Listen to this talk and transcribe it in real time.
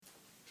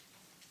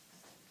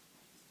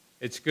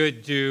It's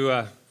good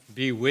to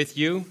be with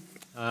you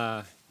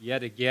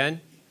yet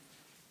again,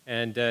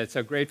 and it's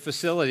a great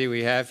facility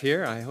we have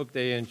here. I hope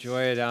they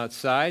enjoy it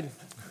outside.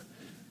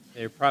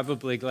 They're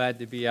probably glad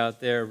to be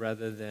out there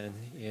rather than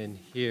in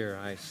here,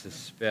 I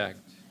suspect.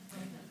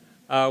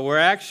 We're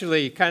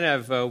actually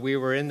we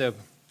were in the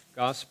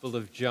Gospel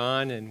of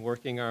John and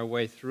working our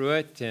way through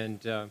it,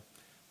 and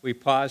we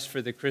paused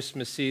for the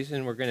Christmas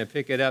season. We're going to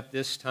pick it up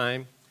this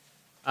time.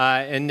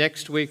 And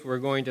next week, we're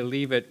going to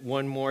leave it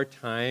one more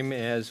time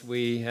as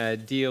we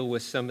deal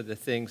with some of the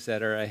things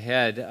that are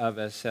ahead of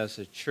us as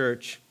a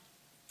church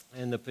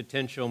and the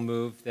potential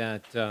move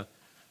that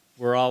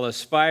we're all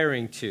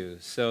aspiring to.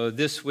 So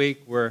this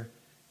week, we're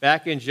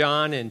back in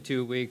John. In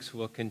 2 weeks,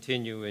 we'll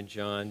continue in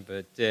John.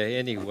 But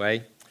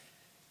anyway,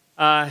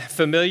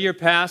 familiar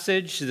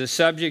passage. The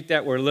subject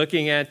that we're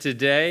looking at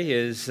today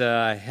is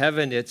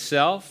heaven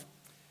itself.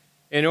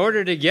 In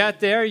order to get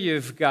there,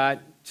 you've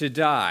got to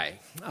die,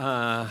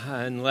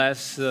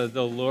 unless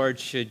the Lord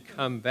should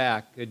come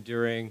back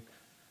during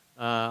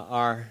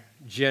our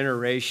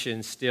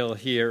generation still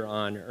here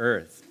on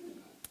earth.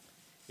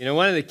 You know,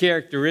 one of the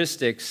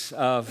characteristics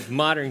of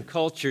modern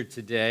culture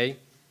today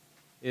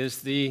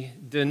is the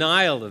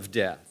denial of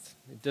death.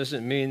 It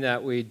doesn't mean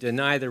that we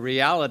deny the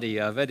reality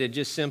of it. It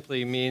just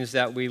simply means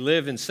that we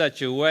live in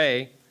such a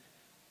way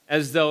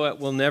as though it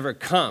will never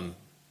come.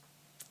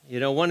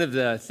 You know, one of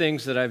the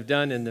things that I've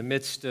done in the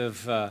midst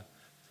of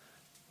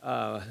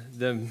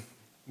the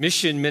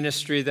mission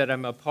ministry that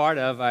I'm a part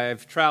of,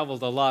 I've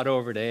traveled a lot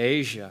over to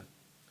Asia.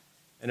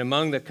 And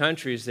among the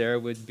countries there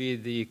would be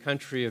the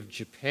country of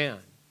Japan.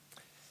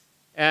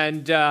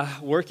 And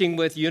working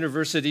with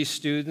university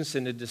students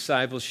in a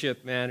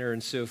discipleship manner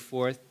and so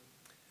forth.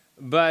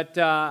 But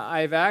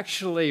I've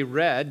actually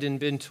read and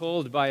been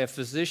told by a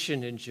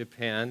physician in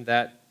Japan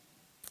that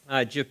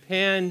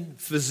Japanese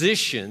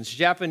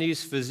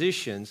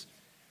physicians,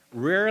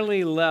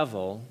 rarely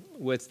level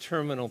with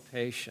terminal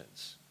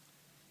patients.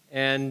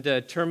 And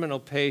terminal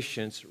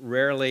patients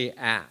rarely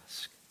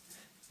ask.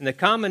 And the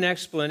common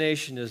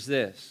explanation is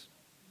this.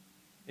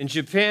 In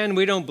Japan,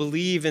 we don't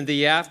believe in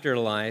the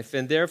afterlife,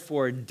 and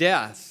therefore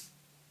death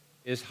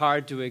is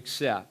hard to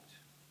accept.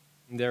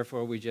 And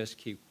therefore, we just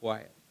keep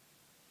quiet.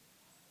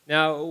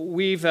 Now,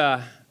 we've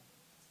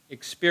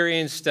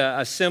experienced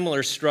a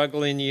similar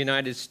struggle in the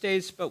United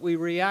States, but we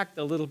react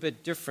a little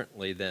bit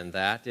differently than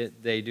that.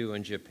 They do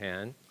in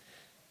Japan.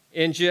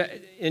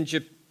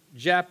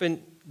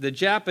 The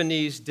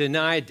Japanese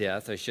deny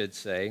death, I should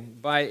say,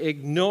 by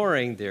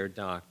ignoring their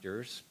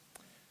doctors.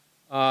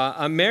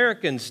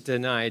 Americans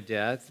deny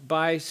death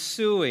by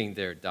suing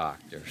their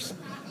doctors.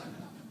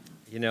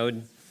 You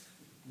know,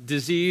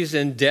 disease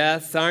and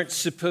death aren't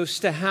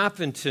supposed to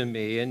happen to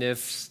me, and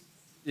if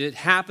it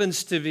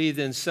happens to be,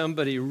 then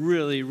somebody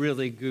really,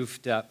 really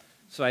goofed up,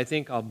 so I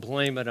think I'll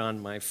blame it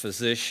on my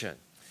physician.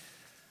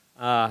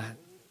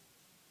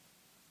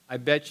 I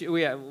bet you,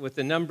 with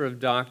the number of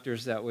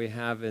doctors that we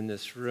have in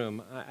this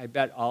room, I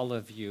bet all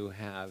of you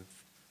have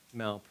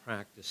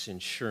malpractice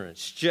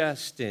insurance,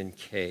 just in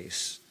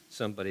case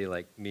somebody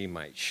like me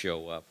might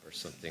show up or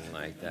something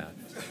like that.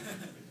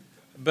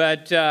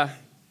 But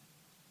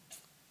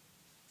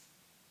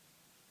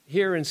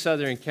here in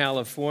Southern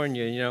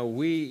California, you know,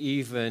 we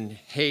even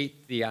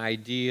hate the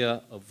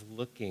idea of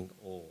looking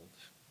old.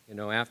 You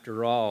know,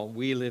 after all,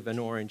 we live in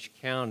Orange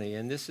County,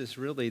 and this is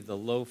really the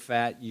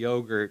low-fat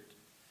yogurt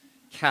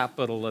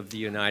capital of the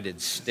United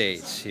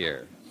States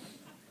here.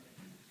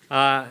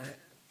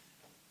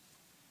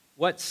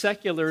 What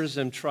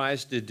secularism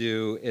tries to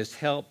do is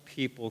help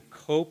people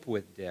cope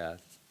with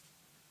death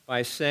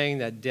by saying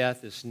that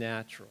death is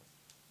natural.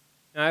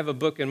 Now, I have a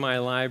book in my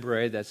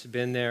library that's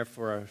been there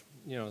for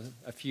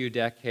a few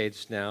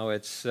decades now.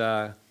 It's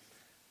by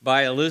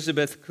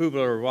Elizabeth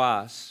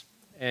Kubler-Ross,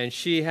 and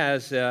she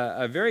has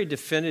a very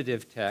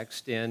definitive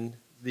text in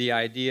the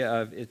idea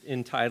of it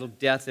entitled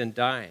Death and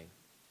Dying.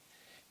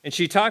 And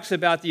she talks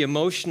about the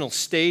emotional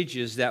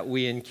stages that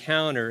we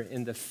encounter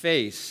in the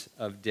face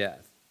of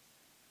death.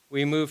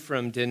 We move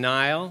from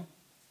denial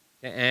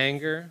to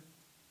anger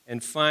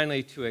and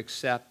finally to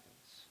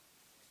acceptance.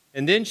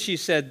 And then she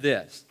said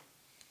this,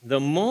 the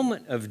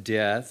moment of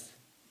death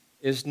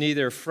is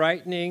neither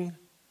frightening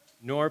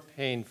nor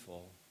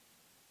painful.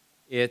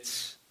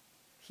 It's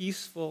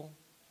peaceful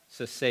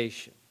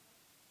cessation.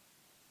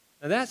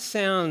 Now that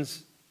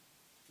sounds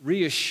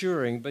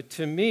reassuring, but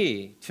to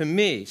me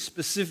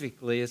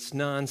specifically, it's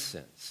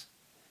nonsense.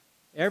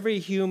 Every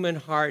human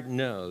heart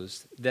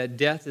knows that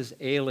death is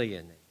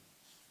alien,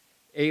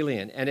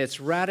 and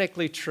it's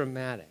radically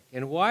traumatic.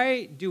 And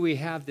why do we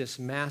have this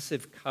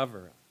massive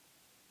cover-up?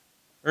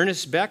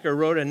 Ernest Becker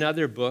wrote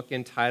another book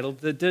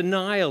entitled The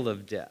Denial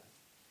of Death.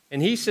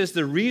 And he says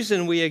the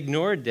reason we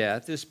ignore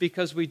death is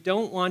because we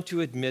don't want to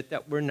admit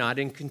that we're not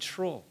in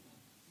control.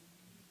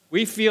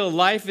 We feel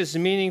life is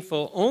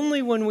meaningful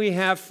only when we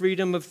have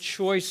freedom of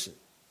choice.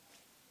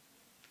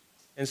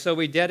 And so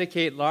we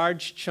dedicate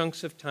large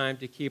chunks of time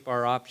to keep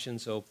our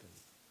options open.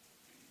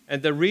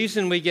 And the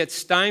reason we get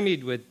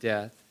stymied with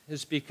death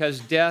is because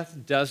death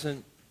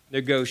doesn't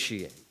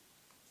negotiate.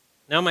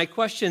 Now, my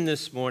question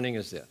this morning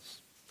is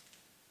this.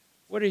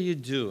 What are you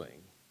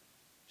doing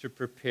to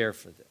prepare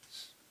for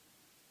this?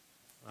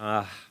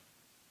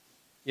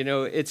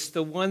 It's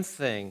the one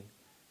thing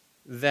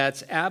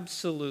that's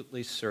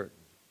absolutely certain.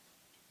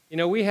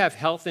 We have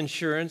health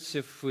insurance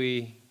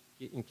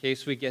in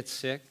case we get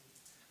sick.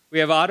 We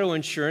have auto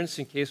insurance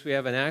in case we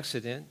have an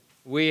accident.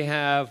 We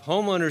have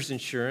homeowners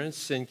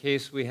insurance in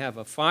case we have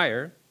a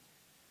fire.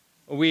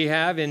 We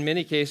have, in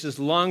many cases,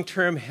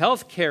 long-term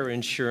health care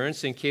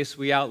insurance in case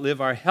we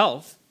outlive our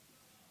health.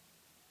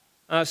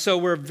 So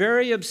we're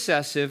very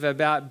obsessive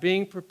about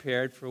being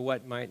prepared for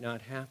what might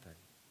not happen.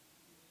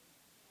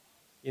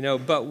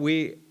 But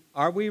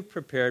are we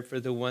prepared for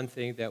the one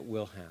thing that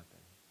will happen,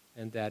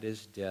 and that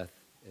is death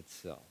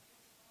itself?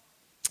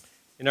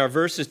 In our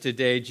verses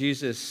today,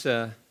 Jesus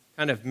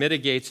kind of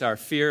mitigates our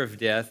fear of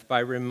death by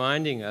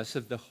reminding us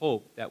of the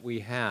hope that we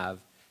have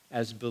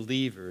as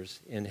believers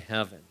in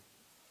heaven.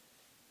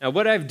 Now,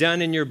 what I've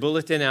done in your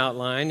bulletin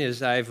outline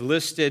is I've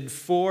listed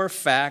 4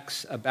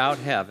 facts about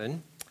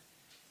heaven.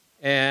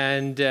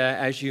 And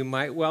as you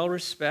might well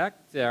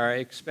expect,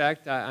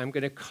 I'm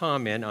going to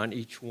comment on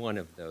each one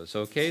of those.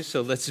 Okay,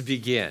 so let's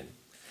begin.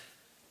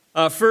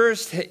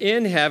 First,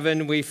 in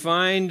heaven, we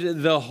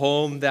find the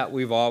home that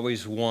we've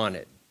always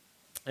wanted.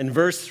 In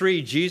verse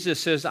 3, Jesus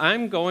says,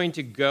 I'm going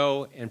to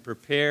go and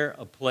prepare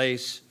a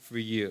place for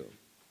you.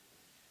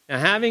 Now,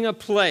 having a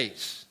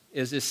place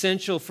is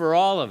essential for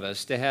all of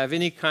us to have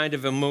any kind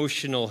of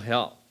emotional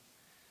health.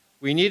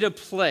 We need a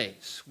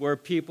place where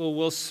people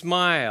will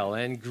smile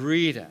and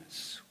greet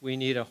us. We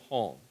need a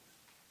home.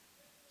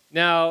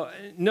 Now,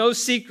 no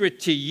secret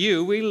to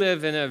you, we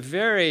live in a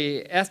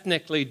very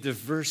ethnically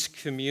diverse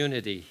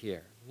community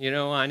here.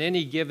 On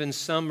any given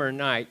summer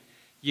night,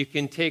 you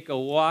can take a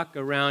walk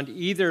around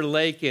either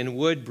lake in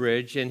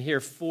Woodbridge and hear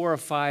 4 or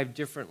 5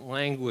 different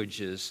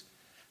languages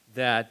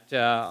that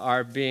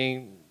are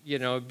being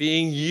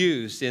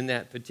used in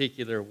that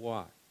particular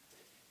walk.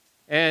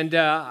 And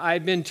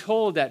I've been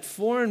told that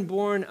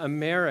foreign-born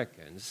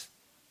Americans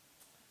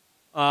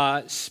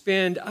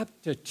spend up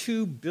to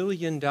 $2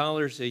 billion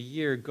a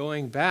year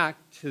going back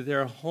to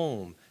their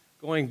home,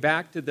 going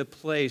back to the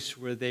place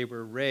where they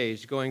were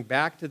raised, going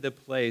back to the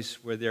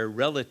place where their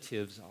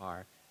relatives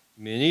are.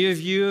 Many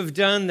of you have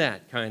done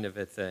that kind of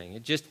a thing.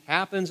 It just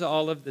happens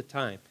all of the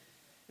time.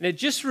 And it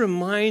just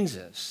reminds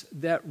us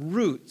that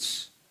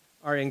roots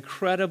are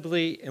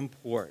incredibly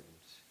important.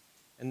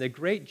 And the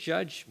great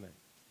judgment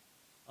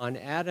on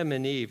Adam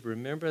and Eve,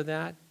 remember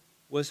that,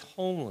 was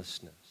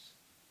homelessness.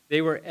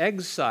 They were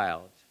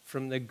exiled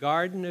from the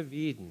Garden of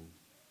Eden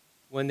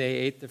when they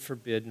ate the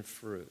forbidden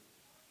fruit.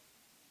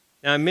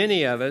 Now,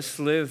 many of us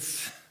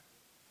live,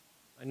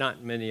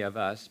 not many of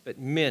us, but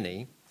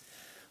many,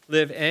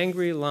 live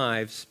angry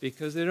lives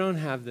because they don't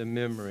have the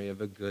memory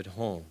of a good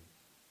home.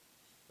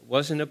 It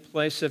wasn't a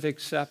place of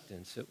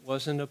acceptance. It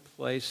wasn't a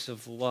place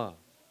of love.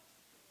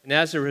 And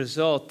as a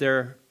result,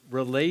 their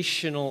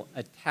relational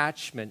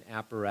attachment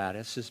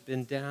apparatus has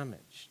been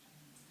damaged.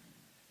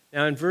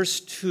 Now, in verse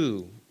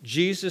 2,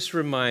 Jesus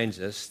reminds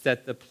us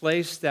that the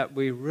place that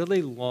we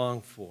really long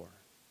for,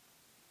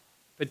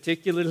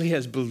 particularly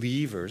as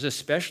believers,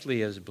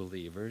 especially as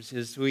believers,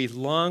 is we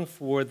long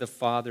for the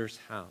Father's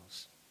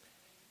house.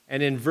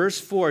 And in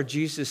verse 4,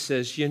 Jesus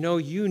says, you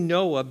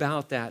know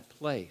about that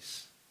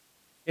place.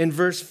 In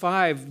verse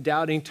 5,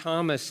 doubting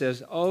Thomas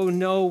says, oh,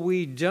 no,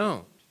 we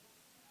don't.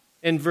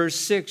 In verse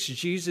 6,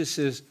 Jesus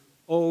says,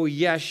 oh,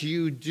 yes,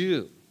 you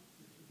do.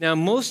 Now,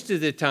 most of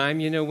the time,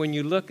 when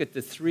you look at the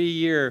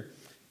 3-year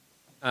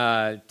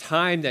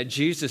time that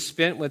Jesus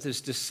spent with his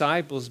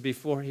disciples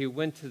before he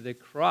went to the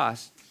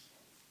cross,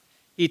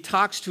 he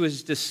talks to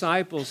his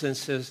disciples and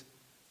says,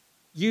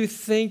 you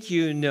think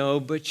you know,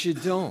 but you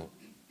don't.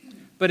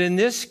 But in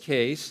this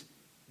case,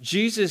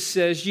 Jesus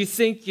says, you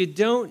think you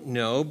don't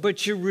know,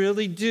 but you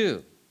really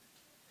do.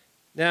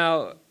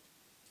 Now,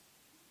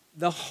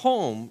 the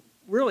home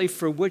really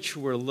for which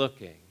we're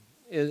looking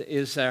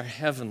is our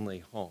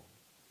heavenly home.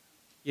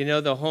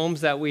 The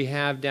homes that we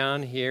have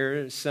down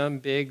here, some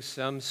big,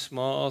 some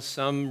small,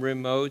 some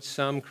remote,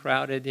 some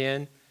crowded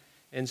in,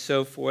 and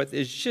so forth,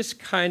 is just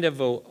kind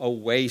of a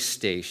way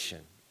station.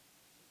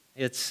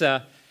 It's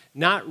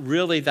not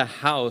really the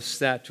house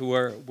that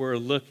we're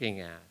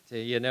looking at,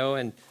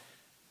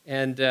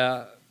 and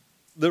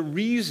the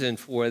reason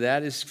for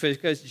that is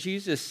because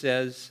Jesus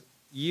says,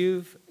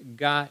 you've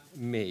got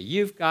me.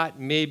 You've got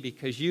me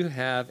because you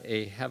have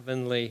a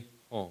heavenly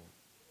home.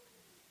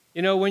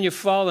 When you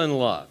fall in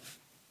love,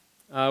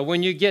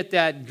 when you get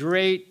that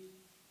great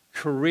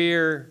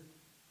career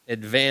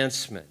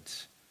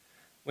advancement,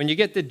 when you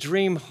get the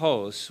dream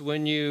house,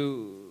 when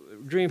you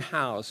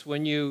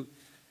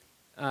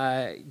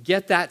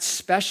get that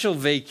special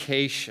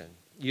vacation,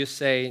 you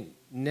say,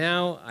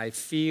 now I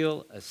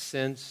feel a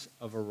sense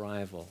of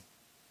arrival,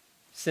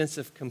 sense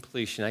of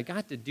completion. I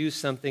got to do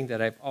something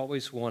that I've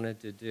always wanted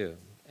to do.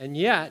 And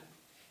yet,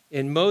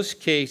 in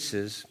most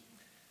cases,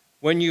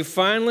 when you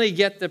finally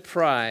get the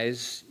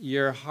prize,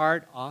 your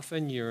heart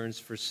often yearns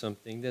for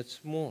something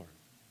that's more.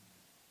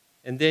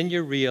 And then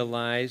you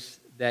realize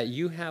that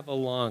you have a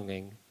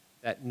longing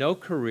that no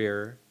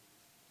career,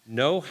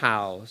 no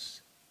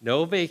house,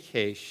 no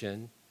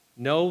vacation,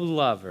 no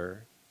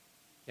lover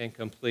can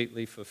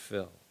completely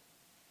fulfill.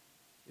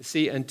 You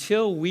see,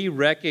 until we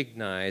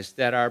recognize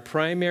that our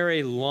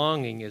primary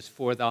longing is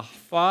for the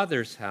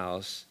Father's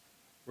house,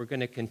 we're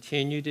going to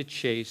continue to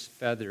chase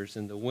feathers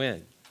in the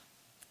wind.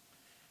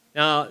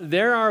 Now,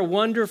 there are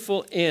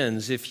wonderful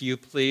ends, if you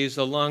please,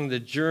 along the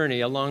journey,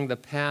 along the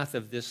path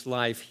of this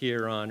life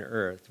here on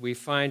earth. We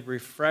find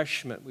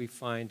refreshment, we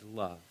find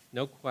love,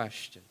 no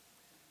question.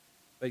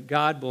 But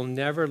God will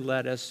never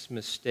let us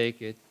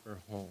mistake it for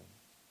home.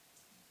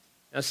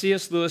 Now,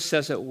 C.S. Lewis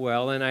says it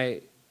well, and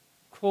I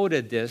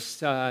quoted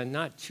this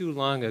not too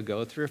long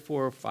ago, 3 or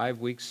 4 or 5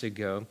 weeks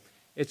ago.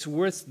 It's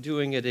worth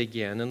doing it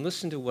again, and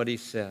listen to what he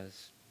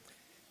says.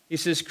 He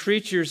says,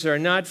 creatures are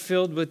not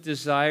filled with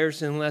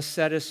desires unless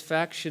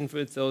satisfaction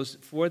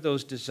for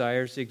those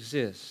desires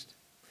exist.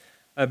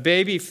 A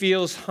baby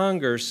feels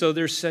hunger, so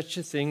there's such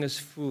a thing as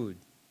food.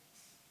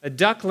 A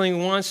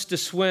duckling wants to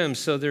swim,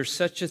 so there's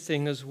such a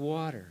thing as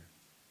water.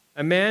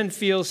 A man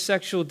feels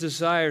sexual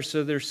desire,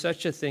 so there's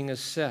such a thing as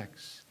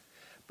sex.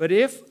 But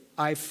if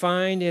I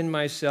find in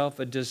myself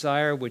a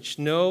desire which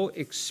no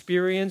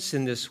experience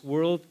in this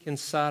world can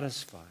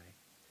satisfy,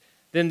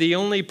 then the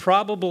only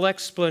probable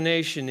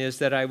explanation is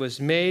that I was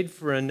made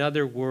for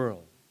another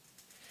world.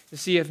 You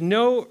see, if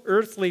no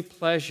earthly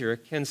pleasure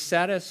can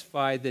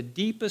satisfy the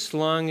deepest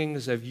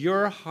longings of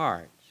your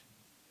heart,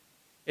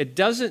 it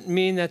doesn't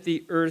mean that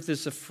the earth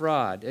is a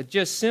fraud. It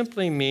just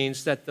simply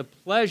means that the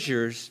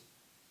pleasures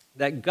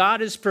that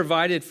God has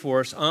provided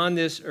for us on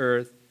this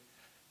earth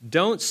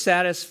don't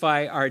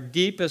satisfy our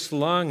deepest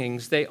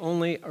longings. They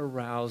only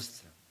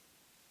arouse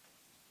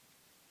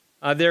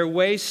them. They're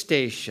way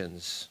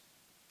stations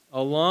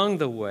along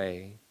the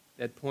way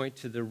that point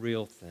to the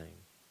real thing.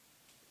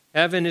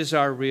 Heaven is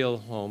our real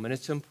home, and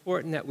it's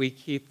important that we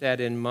keep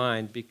that in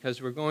mind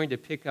because we're going to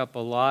pick up a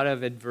lot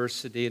of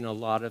adversity and a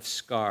lot of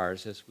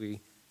scars as we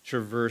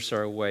traverse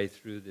our way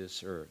through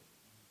this earth.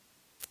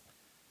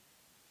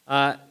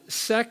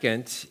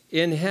 Second,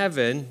 in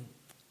heaven,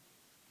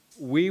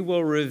 we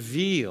will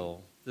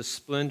reveal the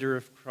splendor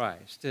of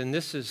Christ, and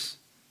this is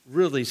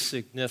really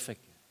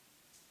significant.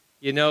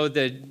 You know,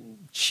 the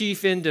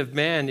chief end of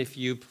man, if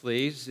you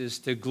please, is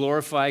to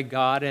glorify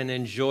God and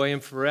enjoy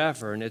Him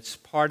forever. And it's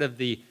part of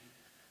the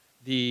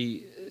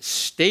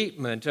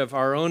statement of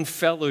our own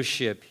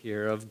fellowship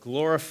here of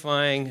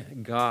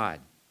glorifying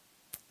God.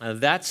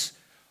 That's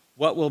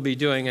what we'll be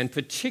doing. And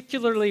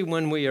particularly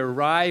when we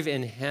arrive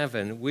in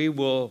heaven, we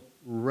will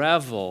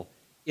revel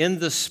in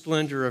the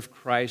splendor of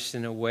Christ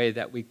in a way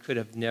that we could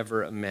have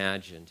never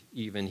imagined,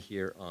 even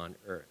here on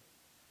earth.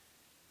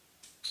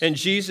 And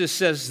Jesus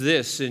says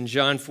this in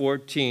John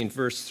 14,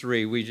 verse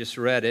 3. We just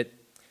read it.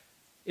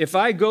 If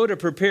I go to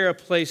prepare a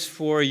place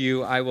for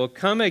you, I will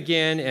come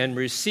again and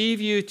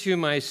receive you to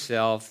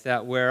myself,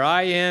 that where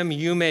I am,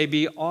 you may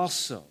be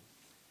also.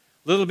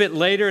 A little bit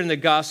later in the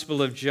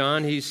Gospel of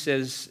John, he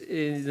says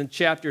in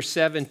chapter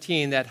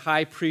 17, that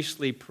high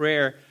priestly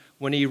prayer,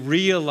 when he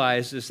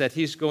realizes that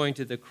he's going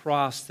to the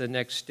cross the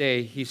next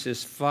day, he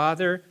says,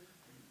 Father,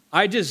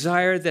 I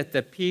desire that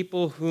the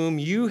people whom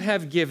you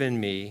have given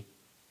me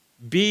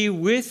be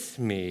with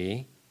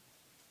me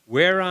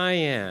where I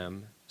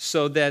am,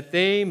 so that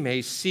they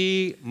may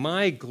see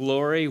my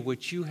glory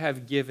which you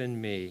have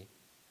given me.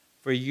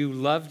 For you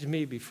loved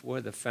me before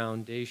the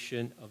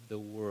foundation of the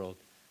world.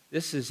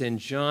 This is in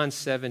John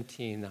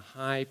 17, the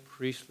high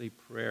priestly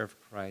prayer of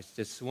Christ.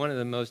 It's one of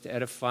the most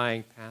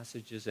edifying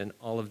passages in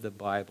all of the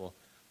Bible.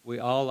 We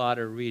all ought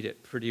to read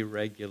it pretty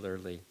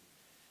regularly.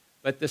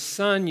 But the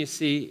Son, you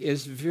see,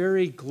 is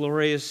very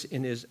glorious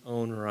in his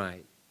own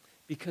right,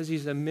 because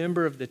he's a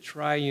member of the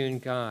triune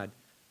God.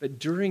 But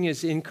during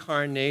his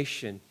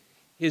incarnation,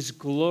 his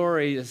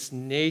glorious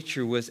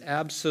nature was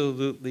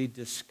absolutely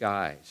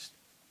disguised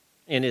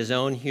in his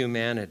own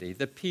humanity.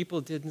 The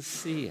people didn't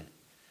see it.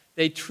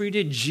 They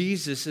treated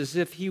Jesus as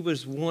if he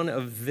was one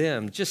of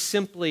them, just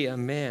simply a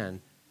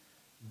man.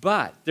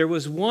 But there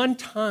was one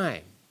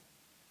time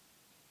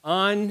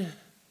on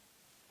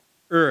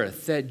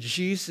earth that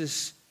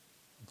Jesus'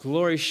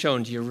 glory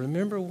shone. Do you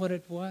remember what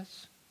it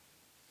was?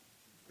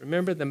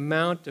 Remember the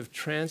Mount of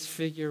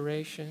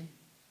Transfiguration,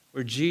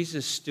 where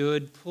Jesus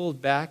stood,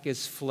 pulled back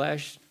his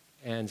flesh,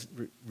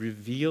 and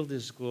revealed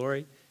his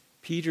glory?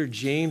 Peter,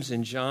 James,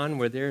 and John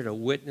were there to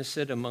witness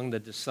it among the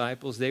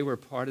disciples. They were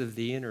part of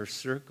the inner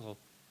circle.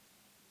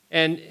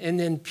 And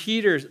then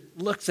Peter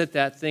looks at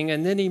that thing,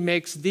 and then he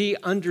makes the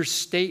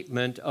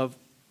understatement of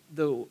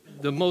the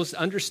most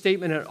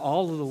understatement in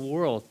all of the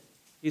world.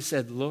 He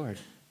said, Lord,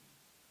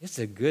 it's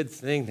a good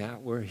thing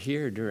that we're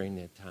here during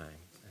that time.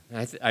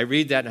 I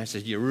read that and I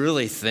said, you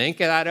really think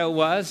that it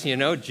was? You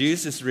know,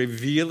 Jesus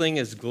revealing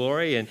his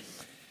glory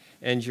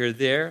and you're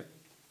there.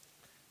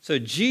 So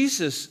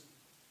Jesus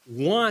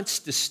wants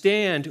to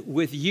stand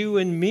with you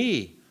and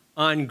me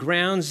on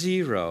ground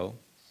zero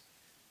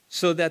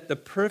so that the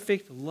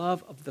perfect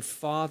love of the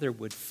Father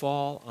would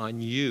fall on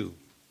you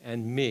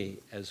and me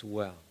as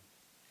well.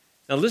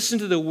 Now listen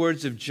to the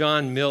words of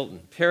John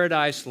Milton,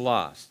 Paradise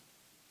Lost.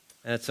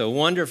 That's a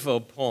wonderful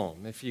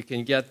poem, if you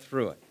can get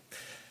through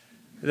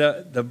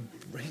it.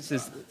 He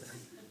says,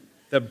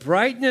 the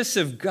brightness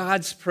of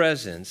God's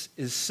presence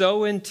is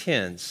so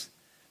intense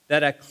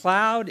that a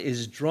cloud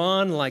is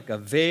drawn like a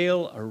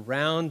veil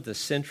around the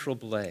central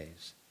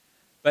blaze.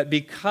 But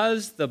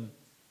because the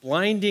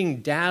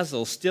blinding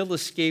dazzle still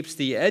escapes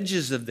the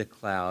edges of the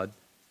cloud,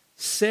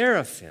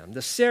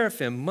 the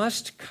seraphim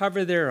must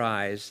cover their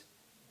eyes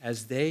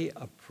as they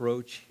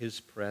approach his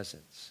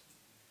presence.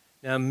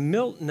 Now,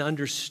 Milton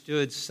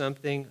understood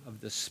something of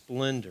the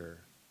splendor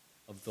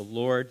of the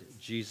Lord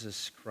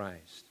Jesus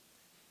Christ.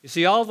 You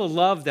see, all the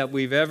love that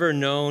we've ever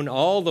known,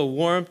 all the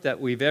warmth that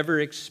we've ever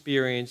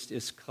experienced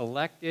is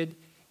collected,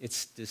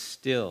 it's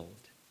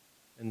distilled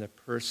in the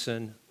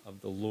person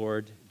of the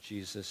Lord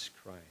Jesus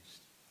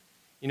Christ.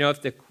 You know,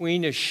 if the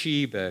Queen of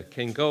Sheba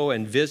can go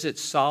and visit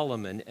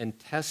Solomon and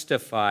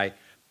testify,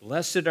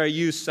 "Blessed are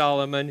you,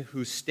 Solomon,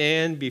 who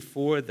stand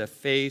before the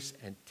face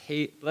and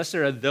blessed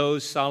are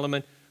those,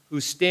 Solomon, who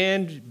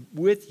stand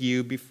with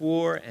you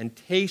before and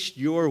taste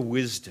your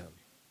wisdom."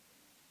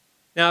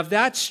 Now, if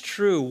that's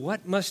true,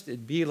 what must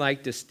it be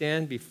like to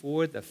stand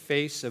before the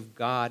face of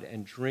God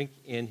and drink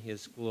in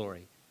his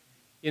glory?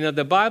 You know,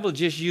 the Bible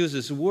just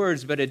uses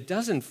words, but it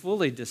doesn't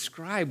fully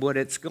describe what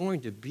it's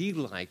going to be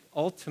like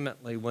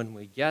ultimately when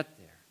we get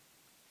there.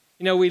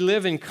 You know, we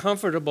live in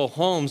comfortable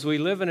homes. We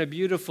live in a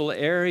beautiful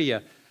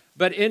area.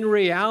 But in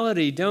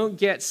reality, don't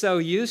get so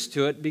used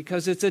to it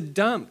because it's a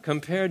dump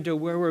compared to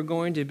where we're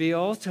going to be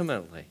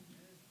ultimately.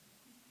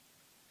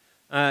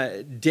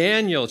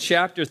 Daniel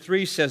chapter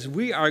 3 says,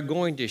 we are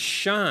going to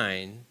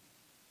shine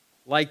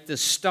like the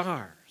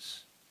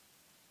stars.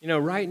 You know,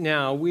 right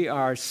now we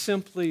are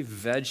simply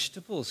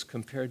vegetables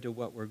compared to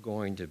what we're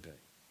going to be.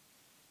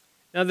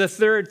 Now, the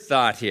third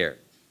thought here.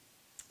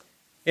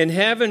 In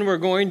heaven, we're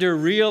going to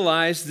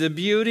realize the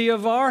beauty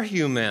of our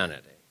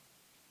humanity.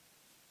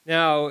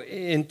 Now,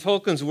 in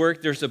Tolkien's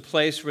work, there's a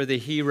place where the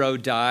hero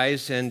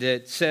dies, and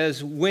it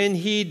says, when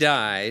he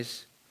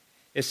dies,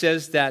 it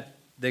says that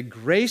the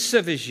grace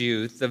of his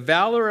youth, the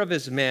valor of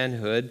his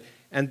manhood,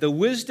 and the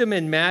wisdom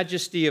and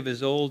majesty of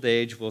his old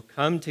age will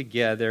come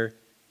together,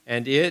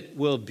 and it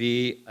will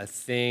be a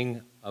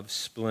thing of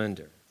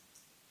splendor.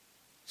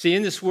 See,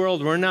 in this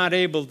world, we're not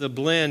able to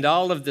blend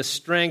all of the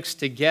strengths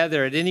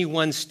together at any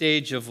one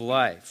stage of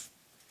life.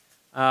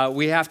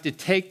 We have to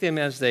take them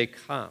as they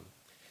come.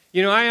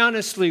 You know, I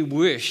honestly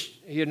wish,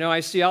 I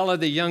see all of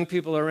the young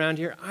people around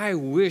here, I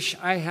wish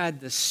I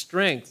had the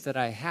strength that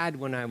I had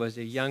when I was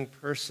a young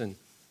person.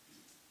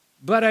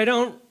 But I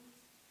don't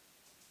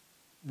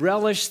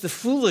relish the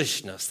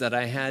foolishness that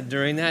I had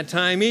during that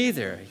time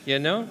either,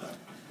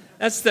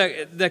 That's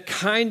the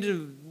kind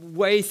of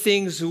way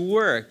things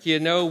work,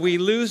 We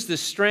lose the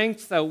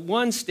strength at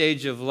one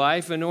stage of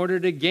life in order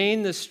to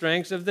gain the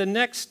strength of the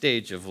next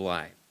stage of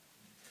life.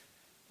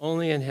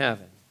 Only in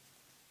heaven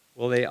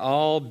will they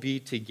all be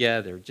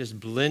together, just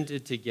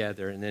blended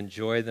together and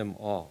enjoy them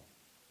all.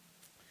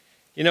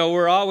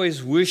 We're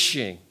always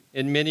wishing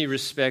in many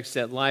respects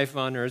that life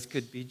on earth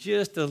could be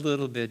just a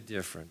little bit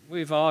different.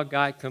 We've all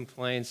got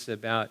complaints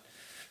about,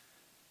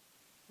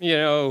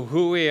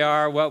 who we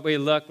are, what we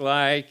look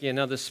like,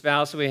 the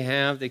spouse we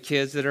have, the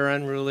kids that are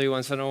unruly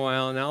once in a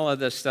while, and all of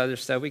this other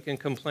stuff. We can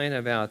complain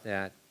about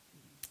that.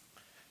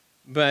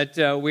 But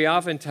we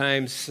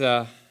oftentimes,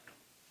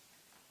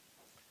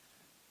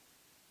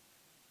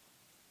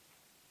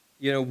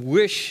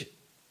 wish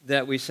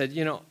that we said,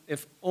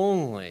 if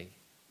only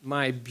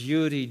my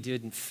beauty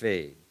didn't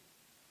fade.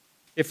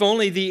 If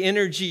only the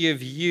energy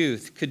of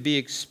youth could be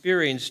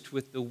experienced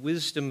with the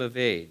wisdom of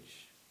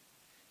age.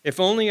 If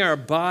only our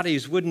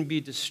bodies wouldn't be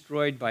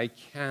destroyed by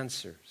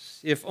cancers.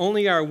 If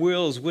only our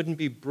wills wouldn't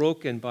be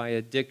broken by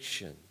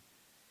addiction.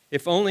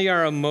 If only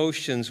our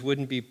emotions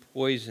wouldn't be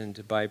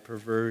poisoned by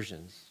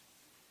perversions.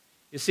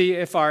 You see,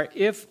 if our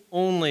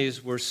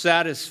if-onlys were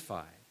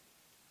satisfied,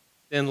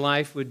 then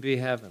life would be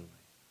heavenly.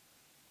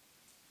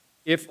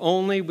 If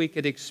only we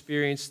could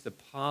experience the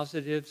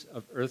positives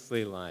of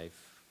earthly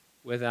life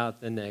without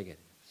the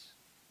negatives.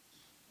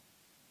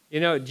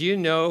 Do you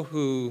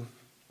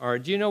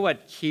know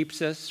what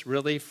keeps us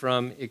really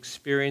from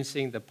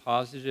experiencing the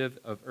positive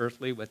of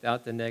earthly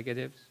without the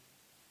negatives?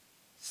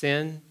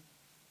 Sin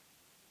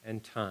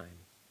and time.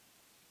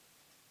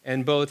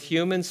 And both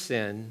human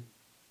sin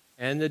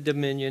and the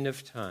dominion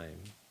of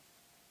time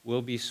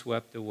will be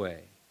swept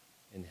away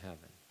in heaven.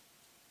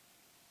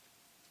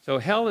 So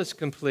hell is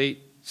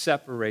complete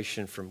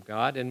separation from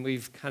God, and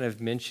we've kind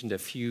of mentioned a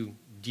few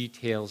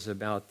details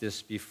about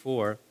this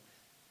before.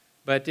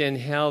 But in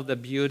hell, the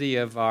beauty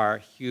of our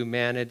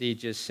humanity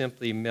just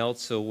simply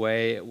melts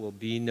away. It will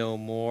be no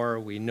more.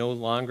 We no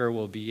longer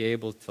will be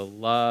able to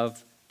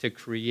love, to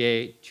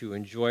create, to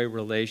enjoy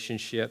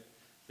relationship.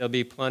 There'll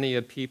be plenty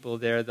of people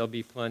there. There'll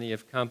be plenty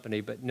of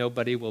company, but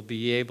nobody will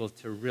be able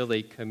to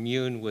really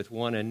commune with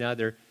one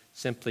another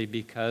simply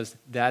because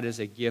that is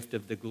a gift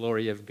of the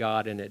glory of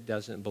God and it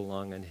doesn't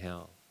belong in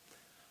hell.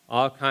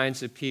 All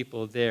kinds of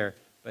people there,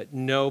 but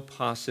no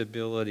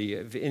possibility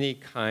of any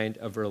kind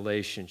of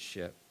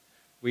relationship.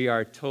 We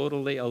are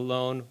totally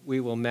alone. We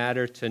will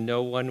matter to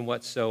no one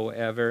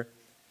whatsoever.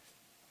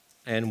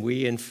 And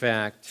we, in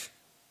fact,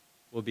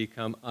 will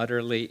become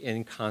utterly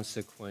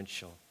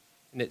inconsequential.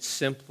 And it's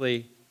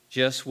simply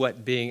just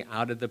what being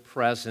out of the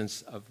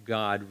presence of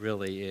God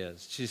really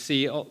is. You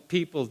see,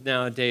 people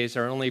nowadays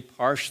are only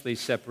partially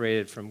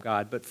separated from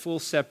God, but full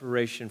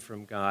separation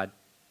from God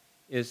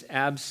is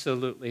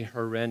absolutely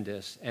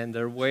horrendous. And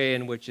the way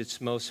in which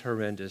it's most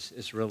horrendous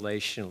is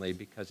relationally,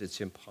 because it's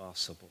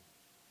impossible.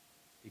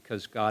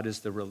 Because God is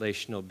the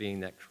relational being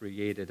that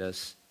created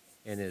us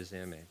in his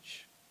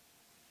image.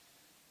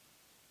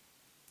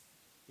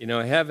 You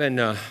know, heaven,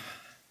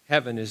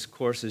 of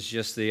course, is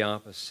just the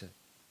opposite.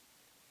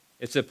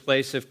 It's a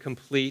place of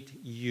complete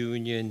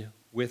union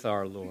with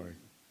our Lord.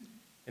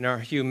 And our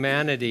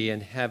humanity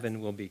in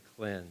heaven will be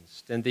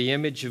cleansed. And the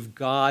image of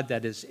God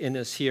that is in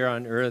us here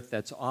on earth,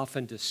 that's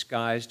often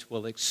disguised,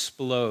 will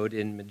explode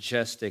in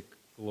majestic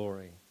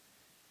glory.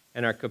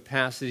 And our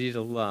capacity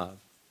to love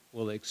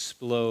will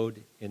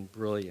explode in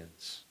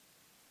brilliance.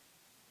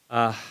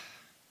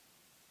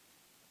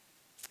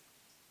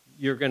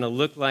 You're going to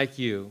look like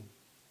you,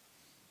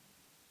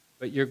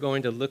 but you're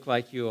going to look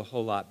like you a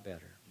whole lot better.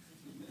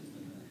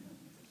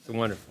 It's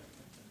wonderful.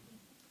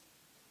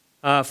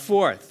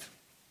 Fourth,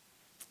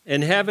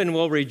 in heaven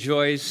we'll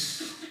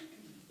rejoice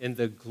in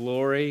the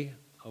glory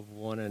of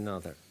one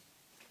another.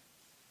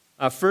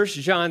 1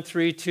 John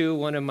 3:2,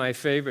 one of my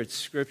favorite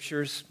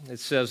scriptures, it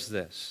says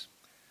this: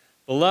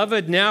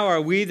 Beloved, now are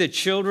we the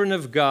children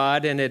of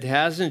God, and it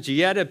hasn't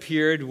yet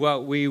appeared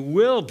what we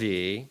will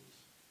be,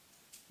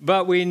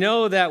 but we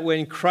know that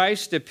when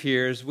Christ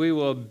appears, we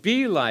will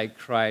be like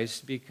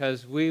Christ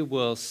because we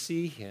will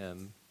see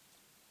him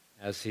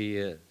as he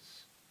is.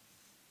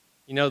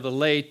 You know, the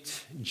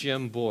late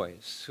Jim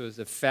Boyce, who is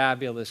a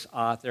fabulous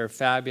author,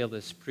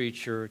 fabulous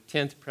preacher,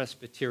 10th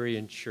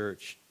Presbyterian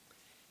Church,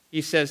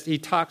 he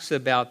talks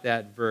about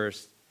that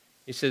verse.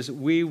 He says,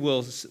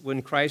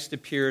 when Christ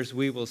appears,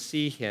 we will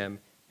see him,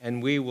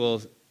 and we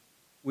will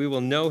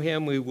know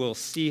him, we will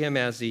see him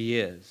as he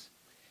is.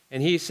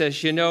 And he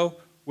says, you know,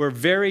 we're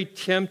very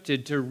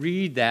tempted to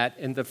read that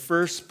in the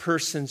first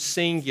person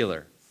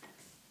singular.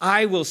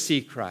 I will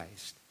see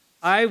Christ.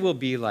 I will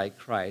be like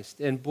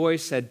Christ. And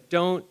Boyce said,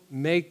 don't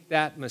make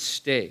that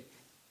mistake.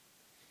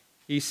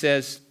 He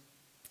says,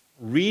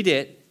 read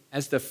it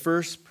as the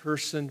first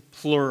person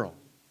plural.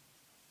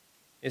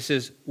 It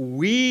says,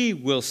 we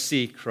will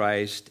see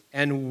Christ,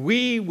 and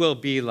we will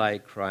be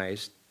like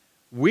Christ.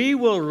 We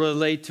will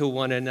relate to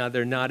one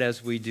another, not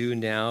as we do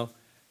now,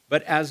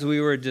 but as we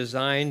were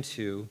designed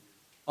to.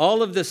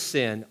 All of the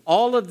sin,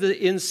 all of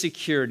the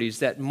insecurities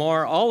that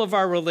mar all of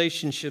our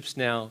relationships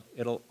now,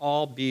 it'll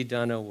all be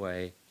done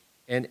away.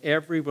 And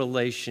every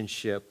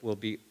relationship will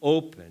be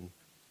open,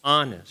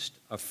 honest,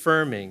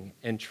 affirming,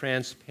 and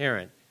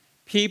transparent.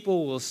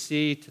 People will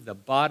see to the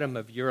bottom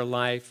of your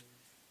life,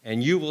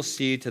 and you will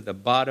see to the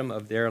bottom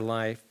of their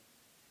life.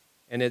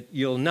 And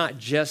you'll not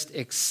just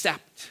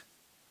accept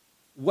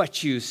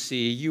what you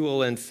see, you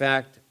will in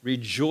fact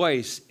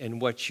rejoice in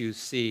what you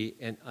see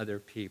in other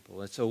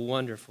people. It's a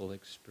wonderful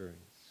experience.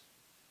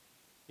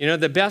 You know,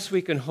 the best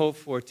we can hope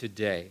for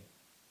today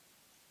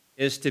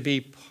is to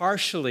be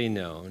partially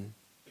known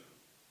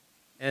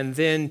and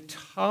then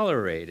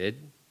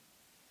tolerated,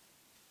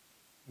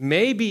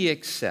 maybe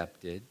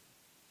accepted,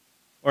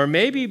 or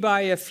maybe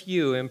by a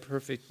few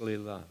imperfectly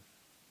loved.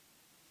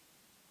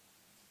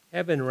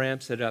 Heaven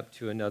ramps it up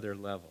to another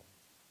level.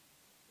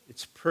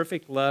 It's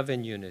perfect love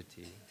and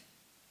unity,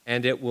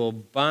 and it will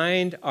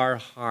bind our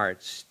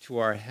hearts to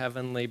our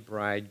heavenly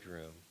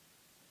bridegroom.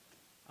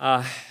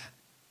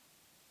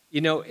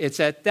 It's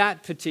at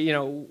that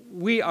particular,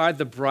 we are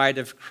the bride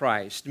of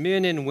Christ.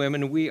 Men and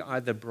women, we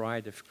are the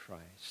bride of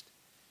Christ.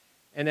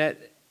 And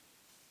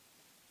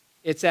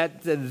it's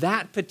at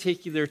that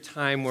particular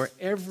time where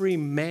every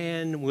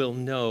man will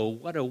know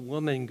what a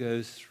woman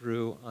goes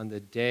through on the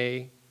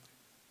day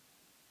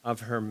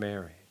of her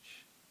marriage.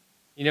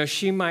 You know,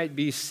 she might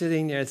be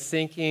sitting there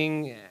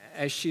thinking,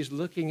 as she's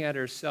looking at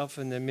herself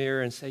in the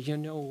mirror, and say, you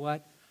know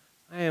what?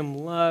 I am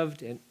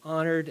loved and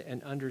honored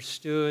and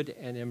understood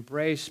and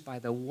embraced by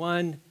the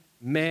one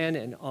man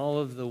in all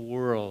of the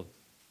world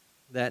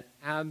that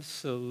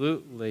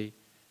absolutely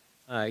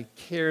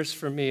cares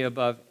for me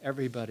above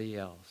everybody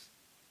else.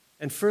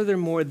 And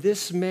furthermore,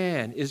 this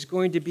man is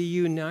going to be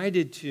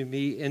united to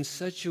me in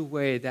such a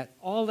way that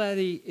all that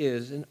he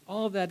is and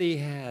all that he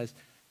has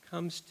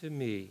comes to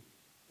me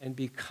and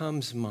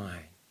becomes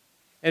mine.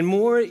 And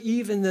more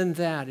even than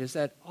that is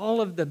that all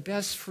of the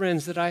best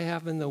friends that I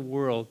have in the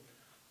world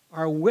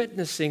are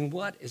witnessing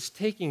what is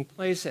taking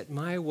place at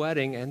my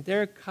wedding, and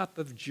their cup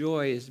of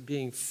joy is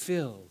being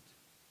filled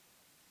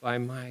by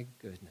my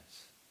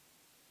goodness.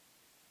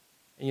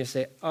 And you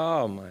say,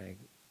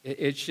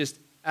 it's just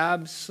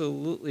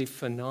absolutely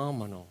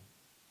phenomenal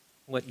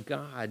what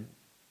God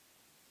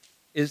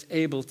is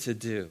able to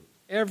do.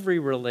 Every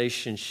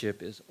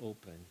relationship is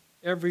open.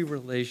 Every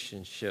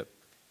relationship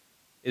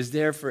is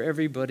there for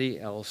everybody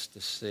else to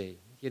see.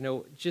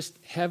 just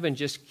heaven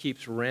just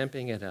keeps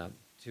ramping it up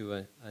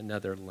to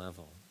another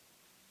level.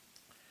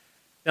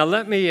 Now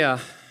let me,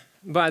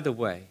 by the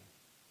way,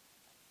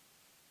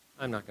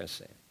 I'm not going to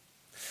say it.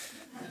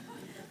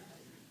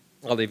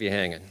 I'll leave you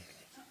hanging.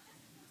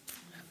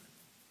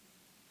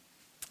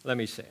 Let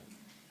me say it.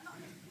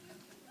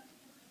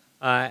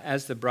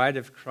 As the bride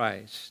of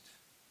Christ,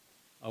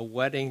 a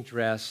wedding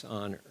dress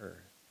on earth.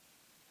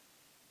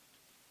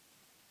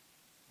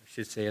 I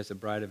should say, as the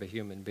bride of a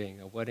human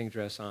being, a wedding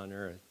dress on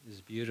earth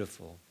is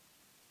beautiful,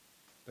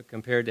 but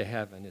compared to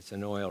heaven, it's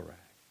an oil rag.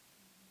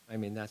 I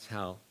mean, that's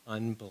how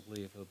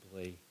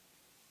unbelievably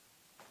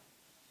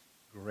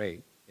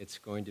great it's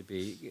going to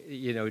be.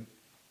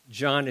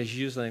 John is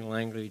using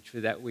language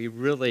that we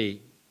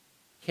really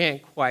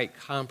can't quite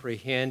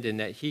comprehend, and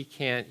that he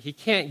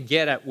can't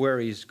get at where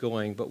he's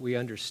going, but we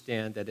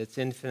understand that it's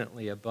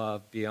infinitely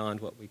above, beyond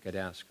what we could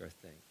ask or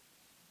think.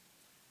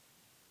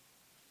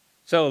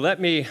 So let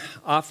me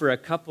offer a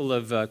couple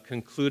of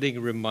concluding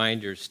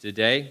reminders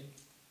today.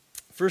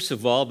 First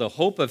of all, the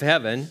hope of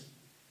heaven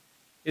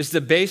is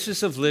the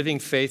basis of living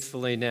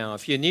faithfully now.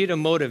 If you need a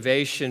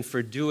motivation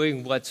for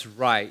doing what's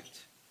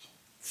right,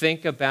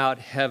 think about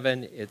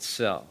heaven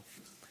itself.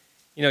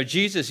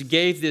 Jesus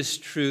gave this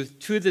truth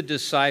to the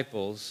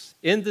disciples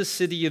in the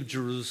city of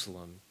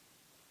Jerusalem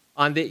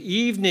on the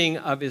evening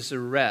of his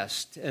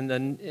arrest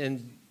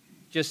and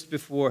just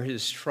before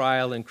his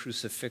trial and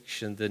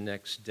crucifixion the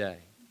next day.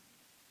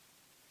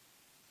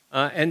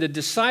 And the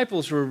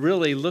disciples were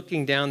really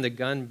looking down the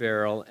gun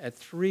barrel at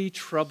three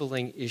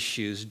troubling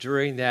issues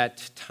during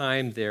that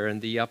time there in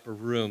the upper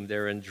room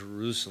there in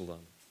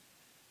Jerusalem.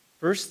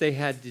 First, they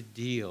had to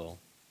deal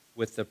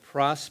with the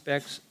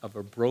prospects of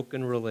a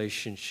broken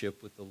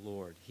relationship with the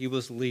Lord. He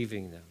was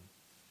leaving them.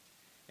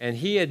 And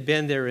he had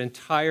been their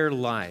entire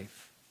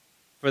life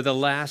for the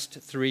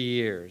last 3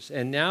 years.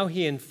 And now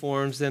he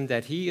informs them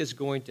that he is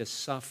going to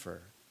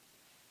suffer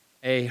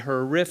a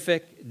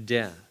horrific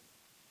death.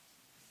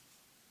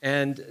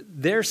 And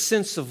their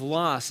sense of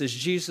loss, as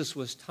Jesus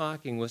was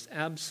talking, was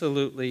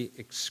absolutely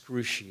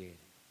excruciating.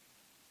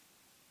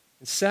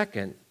 And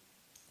second,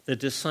 the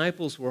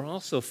disciples were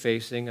also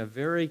facing a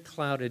very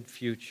clouded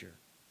future.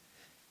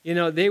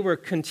 They were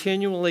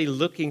continually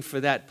looking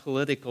for that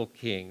political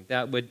king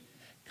that would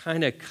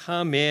kind of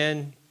come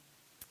in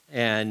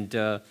and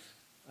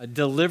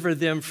deliver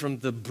them from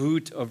the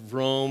boot of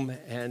Rome,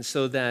 and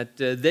so that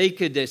they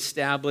could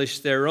establish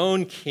their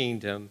own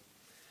kingdom,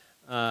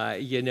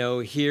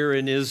 here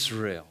in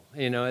Israel,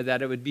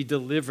 that it would be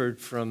delivered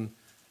from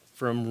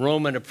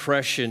Roman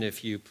oppression,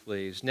 if you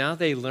please. Now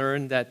they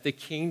learned that the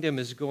kingdom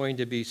is going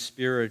to be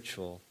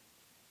spiritual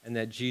and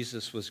that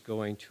Jesus was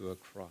going to a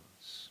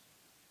cross.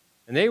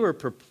 And they were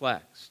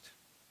perplexed.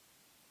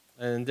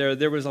 And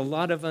there was a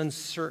lot of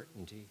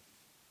uncertainty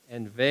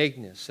and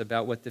vagueness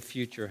about what the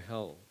future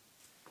held.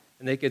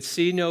 And they could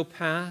see no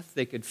path,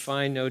 they could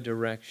find no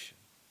direction.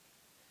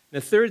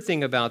 The third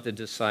thing about the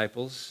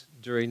disciples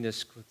during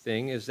this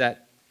thing is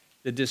that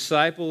the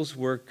disciples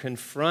were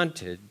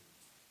confronted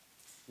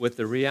with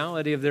the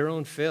reality of their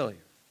own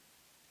failure.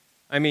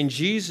 I mean,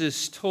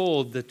 Jesus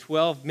told the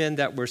 12 men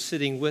that were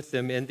sitting with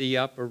them in the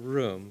upper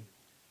room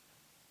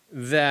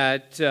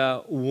that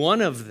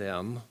one of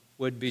them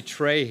would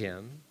betray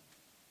him,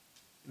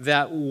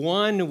 that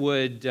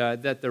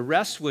that the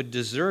rest would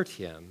desert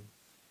him,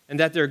 and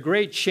that their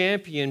great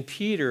champion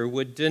Peter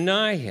would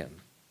deny him.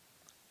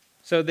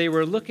 So they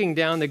were looking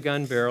down the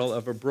gun barrel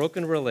of a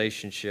broken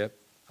relationship,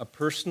 a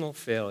personal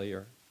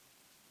failure,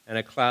 and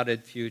a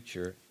clouded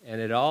future, and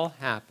it all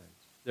happened.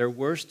 Their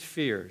worst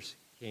fears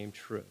came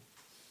true.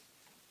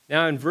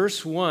 Now in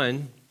verse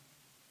 1,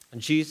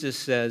 Jesus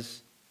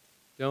says,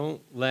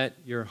 "Don't let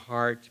your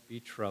heart be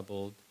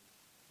troubled.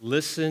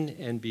 Listen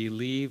and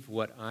believe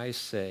what I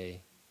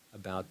say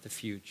about the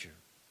future."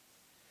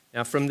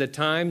 Now from the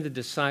time the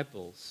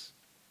disciples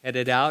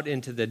headed out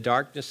into the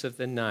darkness of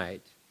the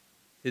night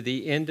to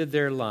the end of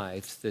their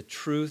lives, the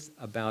truth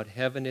about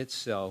heaven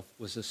itself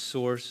was a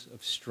source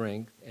of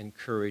strength and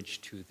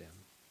courage to them.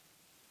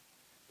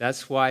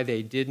 That's why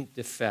they didn't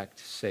defect,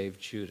 save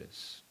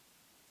Judas.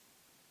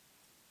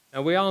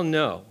 Now, we all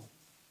know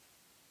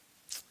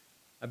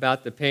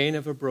about the pain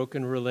of a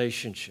broken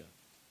relationship,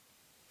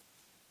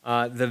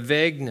 the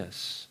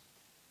vagueness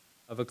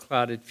of a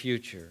clouded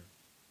future,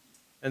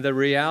 and the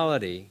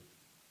reality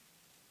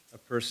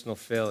of personal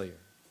failure.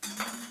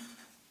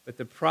 But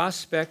the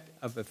prospect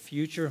of a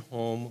future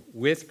home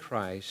with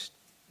Christ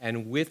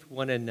and with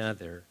one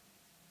another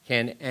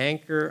can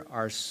anchor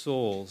our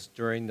souls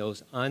during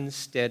those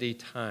unsteady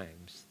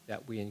times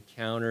that we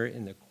encounter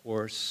in the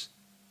course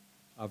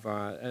of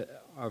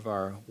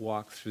our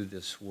walk through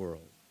this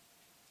world.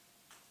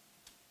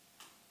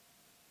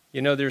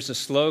 There's a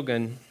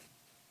slogan,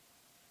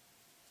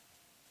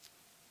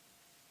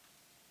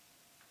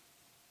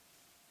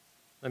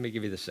 let me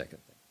give you the second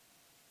thing.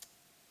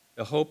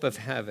 The hope of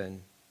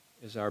heaven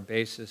is our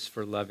basis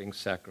for loving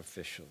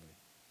sacrificially.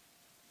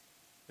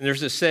 And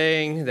there's a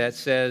saying that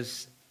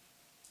says,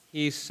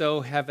 "He's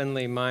so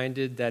heavenly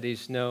minded that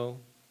he's no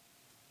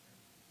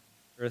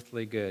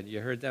earthly good.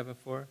 You heard that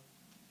before?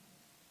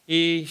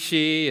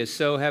 She is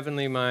so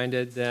heavenly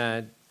minded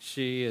that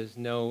she is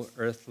no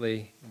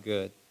earthly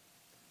good.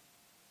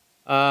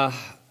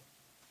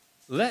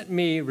 Let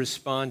me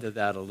respond to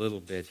that a little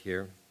bit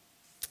here,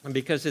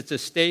 because it's a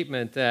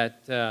statement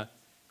that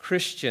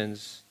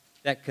Christians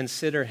that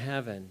consider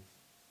heaven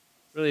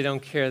really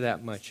don't care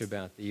that much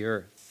about the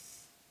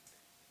earth.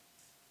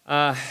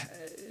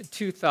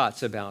 Two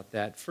thoughts about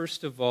that.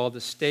 First of all,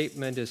 the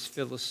statement is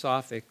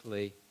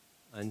philosophically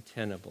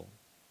untenable.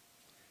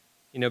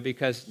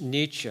 Because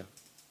Nietzsche,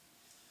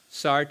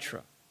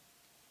 Sartre,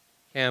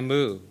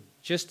 Camus,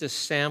 just a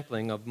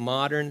sampling of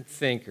modern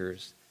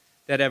thinkers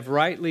that have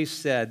rightly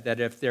said that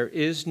if there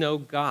is no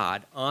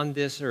God on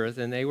this earth,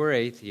 and they were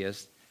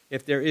atheists,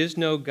 if there is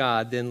no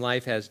God, then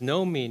life has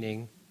no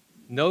meaning,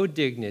 no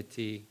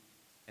dignity,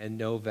 and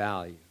no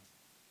value.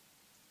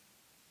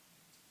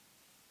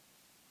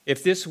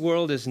 If this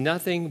world is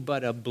nothing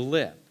but a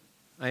blip,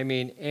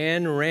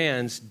 Ayn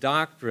Rand's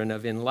doctrine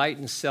of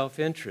enlightened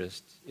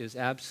self-interest is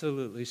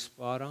absolutely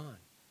spot on.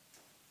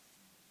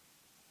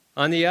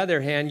 On the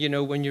other hand,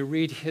 when you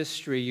read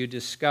history, you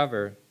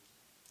discover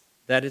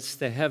that it's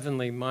the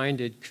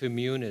heavenly-minded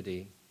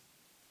community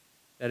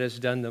that has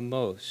done the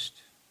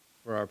most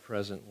for our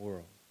present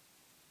world.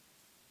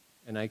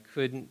 And I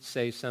couldn't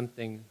say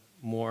something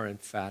more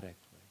emphatically.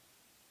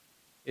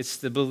 It's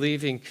the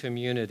believing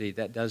community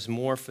that does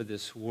more for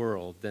this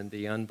world than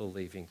the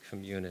unbelieving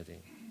community.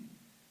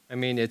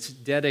 It's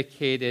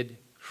dedicated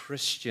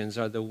Christians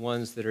are the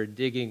ones that are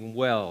digging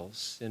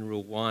wells in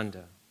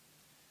Rwanda.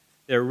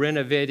 They're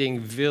renovating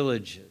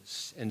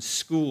villages and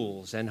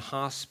schools and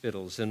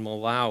hospitals in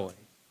Malawi.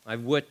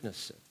 I've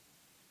witnessed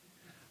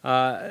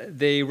it.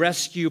 They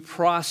rescue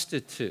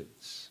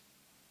prostitutes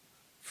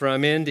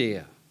from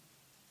India.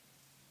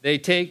 They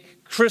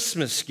take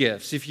Christmas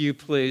gifts, if you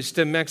please,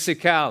 to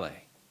Mexicali.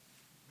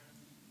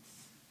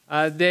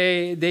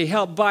 They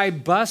help buy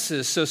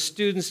buses so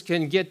students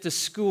can get to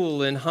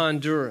school in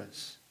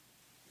Honduras.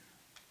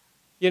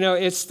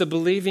 It's the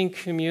believing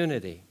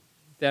community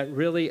that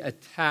really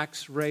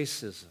attacks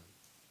racism,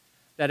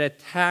 that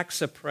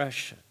attacks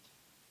oppression.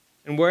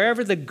 And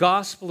wherever the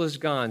gospel has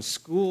gone,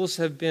 schools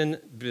have been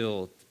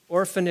built,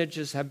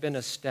 orphanages have been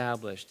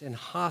established, and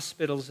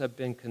hospitals have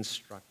been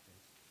constructed.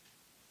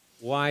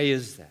 Why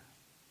is that?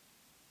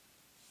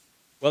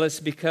 Well, it's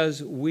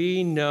because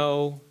we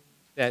know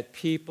that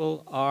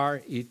people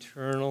are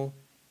eternal,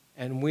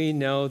 and we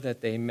know that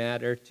they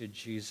matter to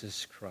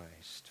Jesus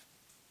Christ.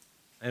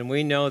 And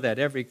we know that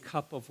every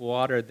cup of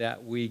water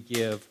that we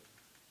give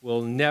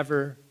will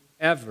never,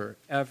 ever,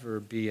 ever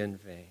be in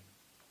vain.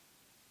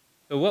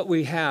 So what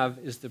we have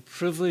is the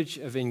privilege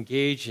of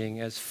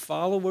engaging as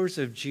followers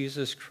of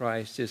Jesus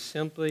Christ is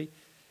simply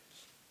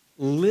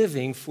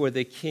living for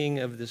the King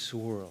of this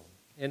world.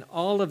 And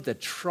all of the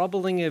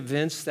troubling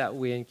events that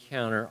we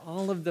encounter,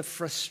 all of the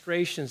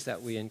frustrations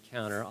that we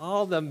encounter,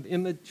 all the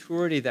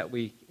immaturity that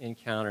we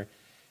encounter,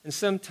 and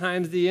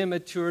sometimes the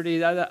immaturity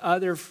that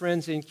other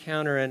friends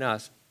encounter in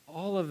us,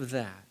 all of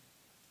that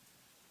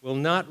will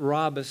not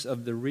rob us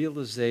of the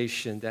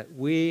realization that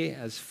we,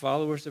 as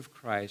followers of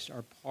Christ,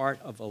 are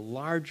part of a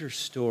larger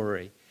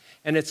story.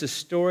 And it's a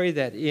story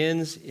that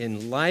ends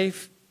in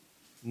life,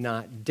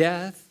 not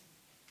death.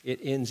 It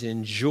ends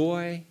in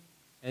joy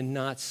and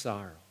not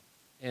sorrow.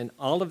 And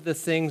all of the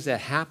things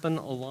that happen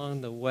along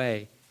the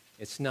way,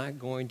 it's not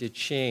going to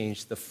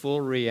change the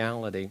full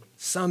reality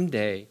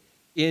someday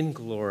in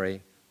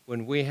glory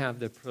when we have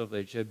the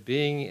privilege of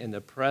being in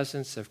the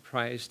presence of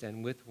Christ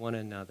and with one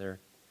another.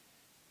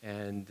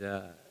 And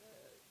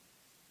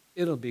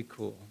it'll be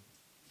cool,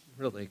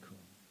 really cool.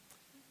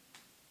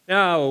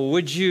 Now,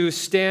 would you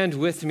stand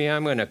with me?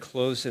 I'm going to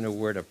close in a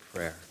word of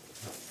prayer.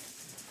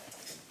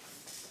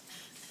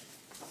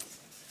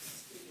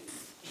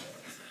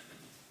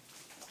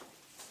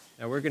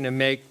 Now, we're going to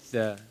make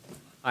the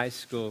high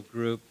school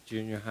group,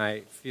 junior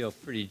high, feel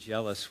pretty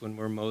jealous when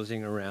we're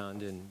moseying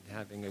around and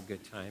having a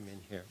good time in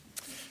here.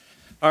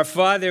 Our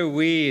Father,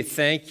 we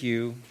thank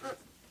you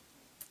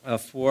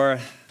for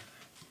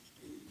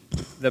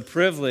the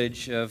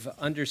privilege of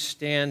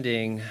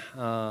understanding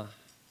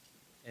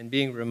and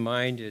being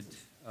reminded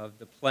of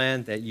the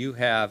plan that you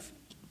have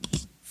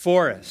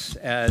for us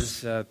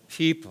as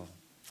people.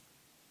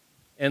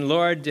 And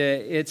Lord,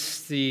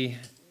 it's the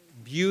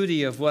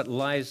beauty of what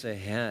lies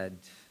ahead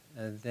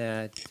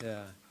that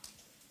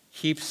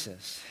keeps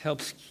us,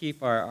 helps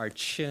keep our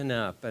chin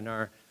up and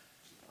our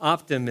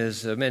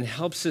optimism, and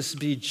helps us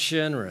be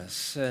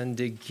generous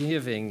and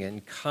giving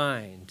and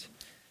kind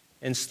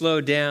and slow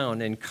down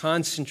and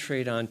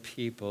concentrate on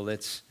people.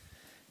 It's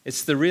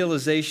the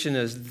realization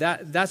is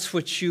that's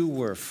what you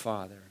were,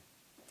 Father.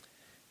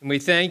 And we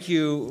thank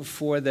you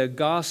for the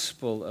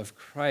gospel of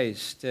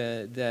Christ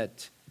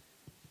that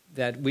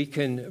we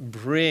can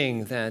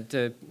bring,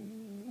 that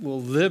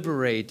will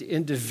liberate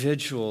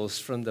individuals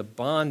from the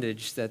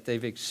bondage that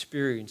they've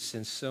experienced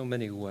in so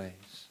many ways.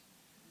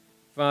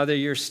 Father,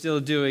 you're still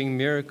doing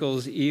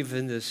miracles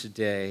even this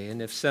day, and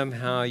if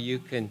somehow you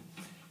can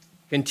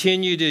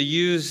Continue to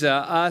use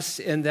us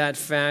in that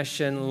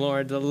fashion,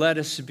 Lord. Let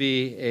us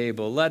be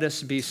able. Let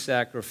us be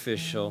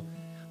sacrificial.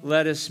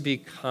 Let us be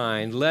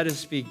kind. Let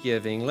us be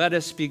giving. Let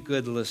us be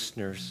good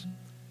listeners.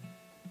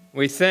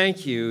 We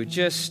thank you.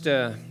 Just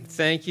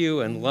thank you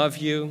and love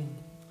you.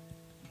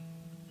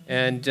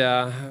 And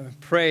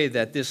pray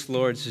that this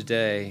Lord's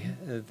Day,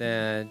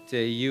 that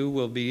you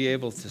will be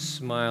able to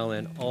smile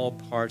in all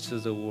parts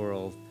of the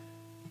world,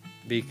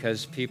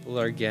 because people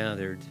are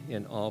gathered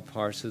in all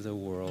parts of the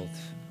world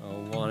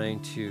wanting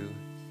to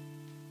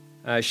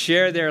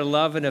share their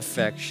love and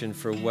affection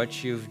for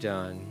what you've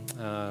done.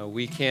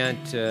 We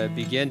can't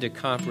begin to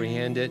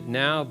comprehend it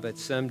now, but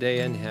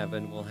someday in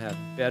heaven we'll have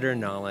better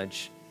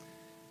knowledge.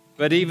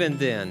 But even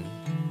then,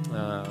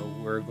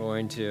 we're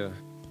going to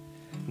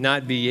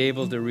not be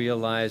able to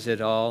realize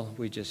it all.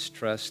 We just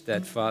trust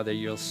that, Father,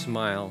 you'll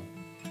smile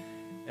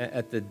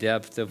at the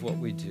depth of what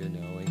we do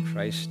know. In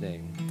Christ's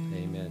name,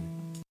 amen.